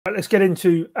Right, let's get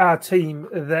into our team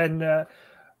then.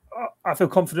 I feel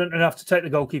confident enough to take the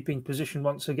goalkeeping position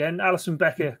once again. Alisson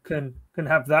Becker can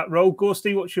have that role.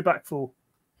 Gorsty, what's your back four?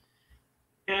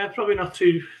 Yeah, probably not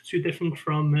too different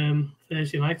from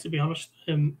Thursday night, to be honest.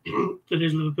 That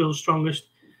is Liverpool's strongest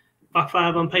back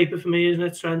five on paper for me, isn't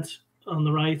it? Trent on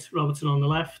the right, Robertson on the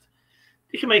left.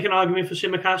 You can make an argument for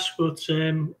Tsimikas, but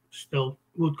still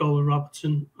would go with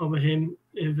Robertson over him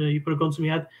if you put a gun to my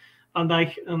head. Van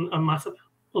Dijk and Matip.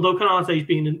 Although Konate's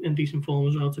been in decent form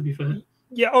as well, to be fair.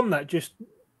 Yeah, on that, just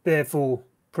therefore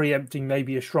preempting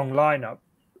maybe a strong lineup.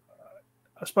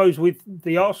 I suppose with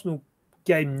the Arsenal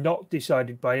game not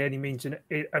decided by any means and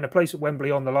a place at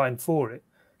Wembley on the line for it,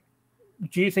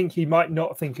 do you think he might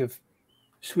not think of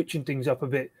switching things up a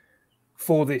bit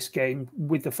for this game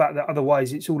with the fact that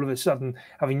otherwise it's all of a sudden,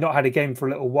 having not had a game for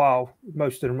a little while,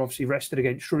 most of them obviously rested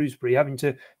against Shrewsbury, having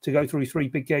to go through 3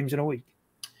 big games in a week?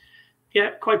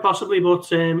 Yeah, quite possibly,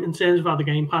 but in terms of how the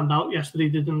game panned out yesterday,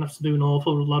 they didn't have to do an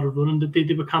awful lot of running.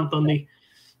 They were camped on the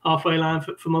halfway line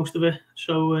for most of it.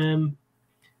 So,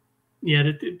 yeah,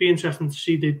 it'd be interesting to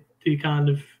see the kind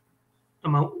of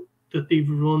amount that they've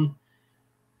run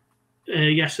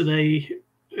yesterday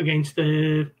against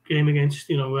the game against,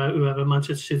 whoever,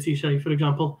 Manchester City, say, for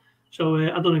example. So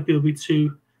I don't think they'll be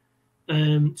too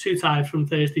tired from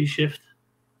Thursday's shift.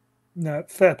 No,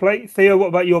 fair play. Theo, what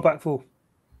about your back four?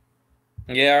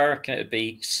 Yeah, I reckon it'd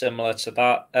be similar to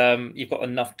that. You've got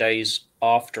enough days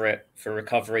after it for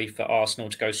recovery for Arsenal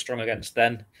to go strong against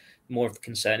then. More of the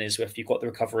concern is if you've got the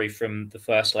recovery from the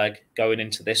first leg going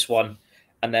into this one,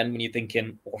 and then when you're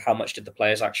thinking, well, how much did the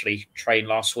players actually train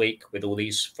last week with all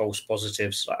these false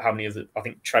positives? Like how many of I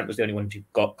think Trent was the only one who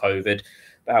got COVID,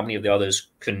 but how many of the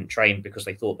others couldn't train because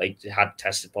they thought they had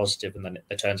tested positive and then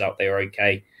it turns out they were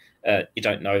okay? You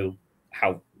don't know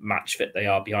how match fit they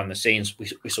are behind the scenes.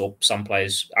 We saw some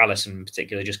players, Alisson in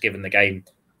particular, just given the game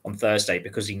on Thursday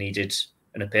because he needed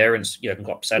an appearance. Jurgen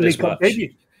Klopp said as much.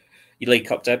 Your League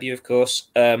Cup debut, of course.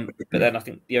 But then I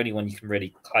think the only one you can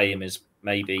really claim is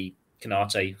maybe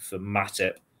Konate for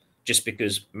Matip, just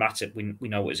because Matip, we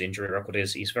know what his injury record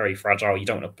is. He's very fragile. You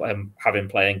don't want to have him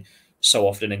playing so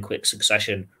often in quick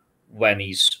succession when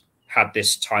he's had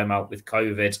this time out with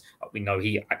COVID. We know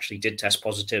he actually did test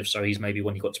positive, so he's maybe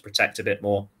one you got to protect a bit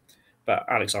more. But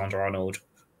Alexander-Arnold,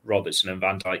 Robertson and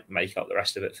Van Dijk make up the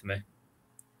rest of it for me.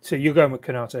 So you're going with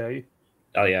Konate, are you?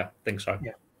 Oh, yeah, I think so.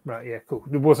 Yeah. Right, yeah, cool.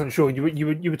 I wasn't sure.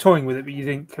 You were toying with it, but you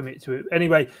didn't commit to it.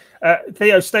 Anyway,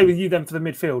 Theo, stay with you then for the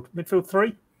midfield. Midfield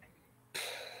 3?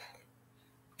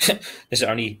 There's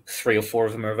only 3 or 4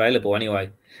 of them are available anyway.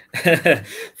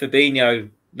 Fabinho,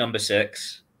 number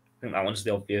 6. I think that one's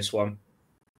the obvious one.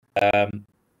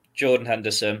 Jordan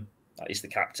Henderson, he's the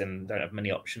captain. Don't have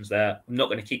many options there. I'm not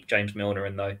going to keep James Milner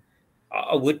in, though.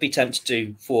 I would be tempted to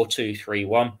do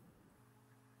 4-2-3-1.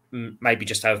 Maybe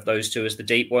just have those two as the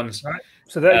deep ones. Right.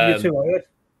 So that are your two, are you?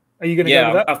 Are you going to go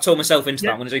with that? I've told myself into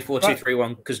that. I'm going to do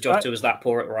 4-2-3-1 because Jota was that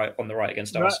poor on the right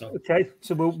against Arsenal. Okay,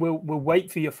 so we'll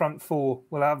wait for your front 4.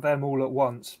 We'll have them all at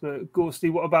once. But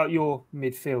Gorsty, what about your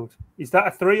midfield? Is that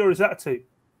a 3 or is that a 2?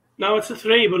 No, it's a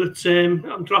 3, but it's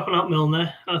I'm dropping out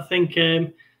Milner. I think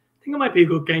it might be a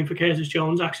good game for Curtis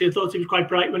Jones. Actually, I thought he was quite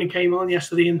bright when he came on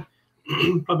yesterday, and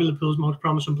probably Liverpool's most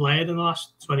promising player in the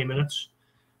last 20 minutes.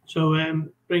 So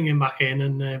bring him back in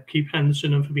and keep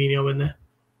Henderson and Fabinho in there.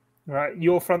 All right,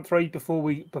 your front 3 before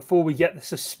we get the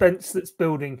suspense that's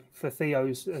building for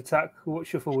Theo's attack.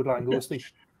 What's your forward line, Gorsty?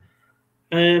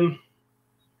 3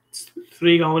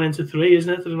 going into 3,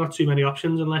 isn't it? There's not too many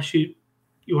options unless you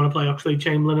want to play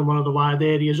Oxlade-Chamberlain in one of the wide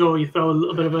areas, or you throw a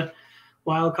little bit of a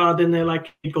wild card in there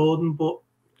like Gordon. But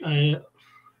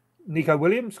Nico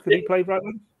Williams, could he play right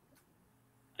wing?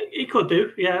 He could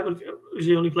do, yeah. But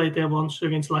he only played there once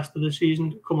against Leicester this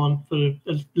season. Come on for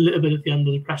a little bit at the end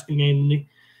of the Preston game, didn't he?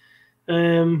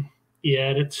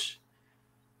 Yeah, it's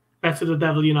better the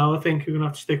devil, I think we're going to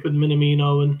have to stick with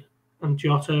Minamino and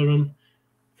Jota and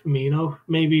Firmino.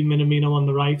 Maybe Minamino on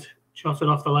the right, Jota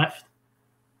off the left.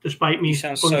 Despite me, you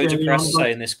sound so depressed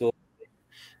saying this, Gorsty.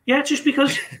 Yeah, just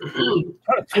because trying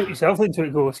to put yourself into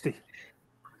it, Gorsty.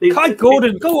 Kai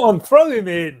Gordon, go on, throw him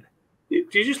in. You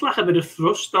just lack a bit of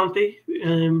thrust, don't they?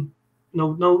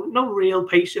 No real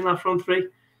pace in that front 3.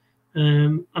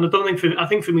 And I think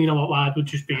Firmino out wide would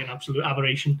just be an absolute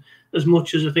aberration. As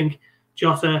much as I think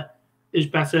Jota is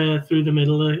better through the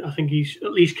middle, I think he's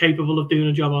at least capable of doing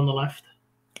a job on the left.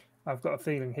 I've got a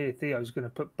feeling here Theo's going to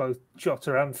put both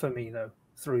Jota and Firmino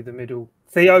through the middle.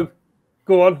 Theo,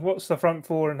 go on. What's the front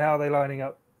 4 and how are they lining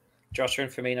up? Jota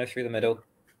and Firmino through the middle.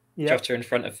 Yep. Jota in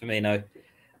front of Firmino.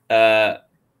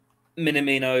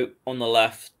 Minamino on the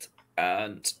left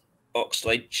and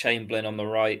Oxlade-Chamberlain on the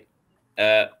right.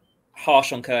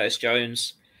 Harsh on Curtis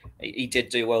Jones. He did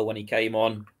do well when he came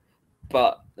on,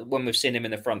 but when we've seen him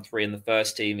in the front three in the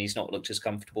first team, he's not looked as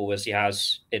comfortable as he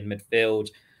has in midfield.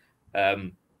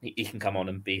 He can come on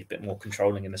and be a bit more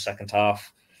controlling in the second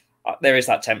half. There is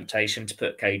that temptation to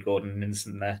put Cade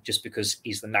Gordon-Henderson there just because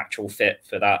he's the natural fit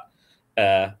for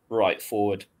that right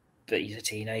forward. But he's a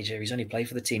teenager. He's only played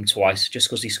for the team twice just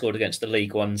because he scored against the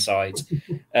League One side.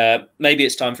 Maybe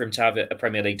it's time for him to have a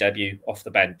Premier League debut off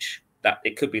the bench. That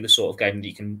it could be the sort of game that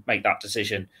you can make that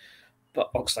decision.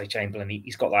 But Oxlade-Chamberlain,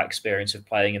 he's got that experience of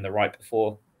playing in the right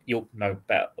before. You'll know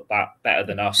better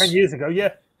than us. 10 years ago,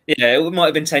 yeah. Yeah, it might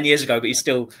have been 10 years ago, but he's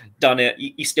still done it.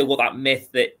 He's still got that myth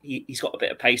that he's got a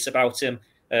bit of pace about him.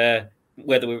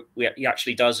 Whether he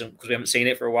actually does, because we haven't seen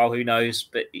it for a while, who knows?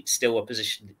 But it's still a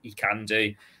position that he can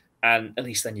do. And at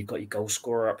least then you've got your goal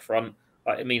scorer up front.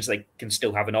 It means they can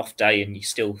still have an off day and you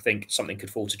still think something could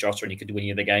fall to Jota and you could win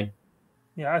you the game.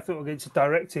 Yeah, I thought against a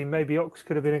direct team, maybe Ox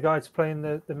could have been a guy to play in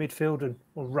the midfield and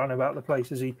or run about the place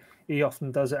as he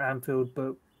often does at Anfield.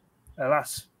 But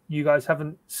alas, you guys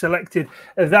haven't selected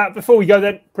that. Before we go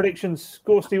then, predictions.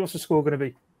 Gorsty, what's the score going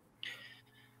to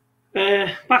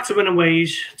be? Back to winning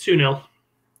ways, 2-0.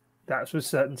 That's with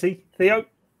certainty. Theo?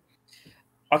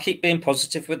 I'll keep being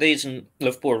positive with these, and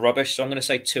Liverpool are rubbish, so I'm going to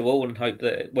say 2-2 and hope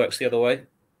that it works the other way.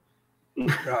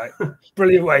 Right,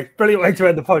 brilliant way to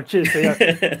end the pod. Cheers, Theo.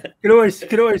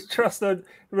 Can always trust and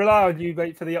rely on you,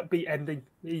 mate, for the upbeat ending,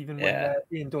 even when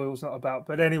Ian Doyle's not about.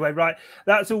 But anyway, right,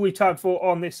 that's all we've time for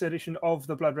on this edition of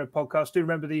the Blood Red Podcast. Do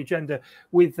remember the agenda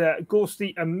with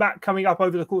Gorsty and Matt coming up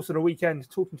over the course of the weekend,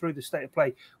 talking through the state of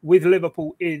play with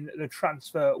Liverpool in the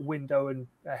transfer window and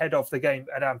ahead of the game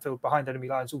at Anfield behind enemy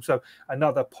lines. Also,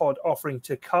 another pod offering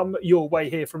to come your way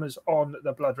here from us on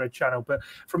the Blood Red channel. But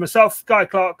from myself, Guy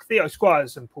Clark, Theo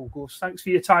Squires, and Paul Gorse, thanks for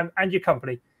your time and your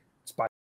company. Bye.